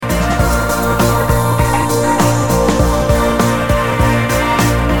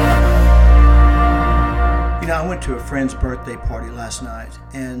went to a friend's birthday party last night,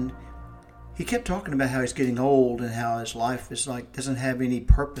 and he kept talking about how he's getting old and how his life is like doesn't have any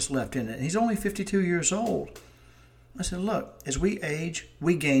purpose left in it. And he's only 52 years old. I said, look, as we age,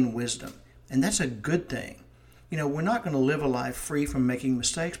 we gain wisdom, and that's a good thing. You know, we're not going to live a life free from making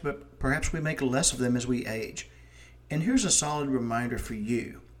mistakes, but perhaps we make less of them as we age. And here's a solid reminder for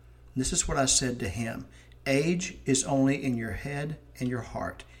you. This is what I said to him. Age is only in your head and your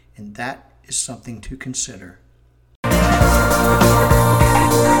heart, and that is something to consider.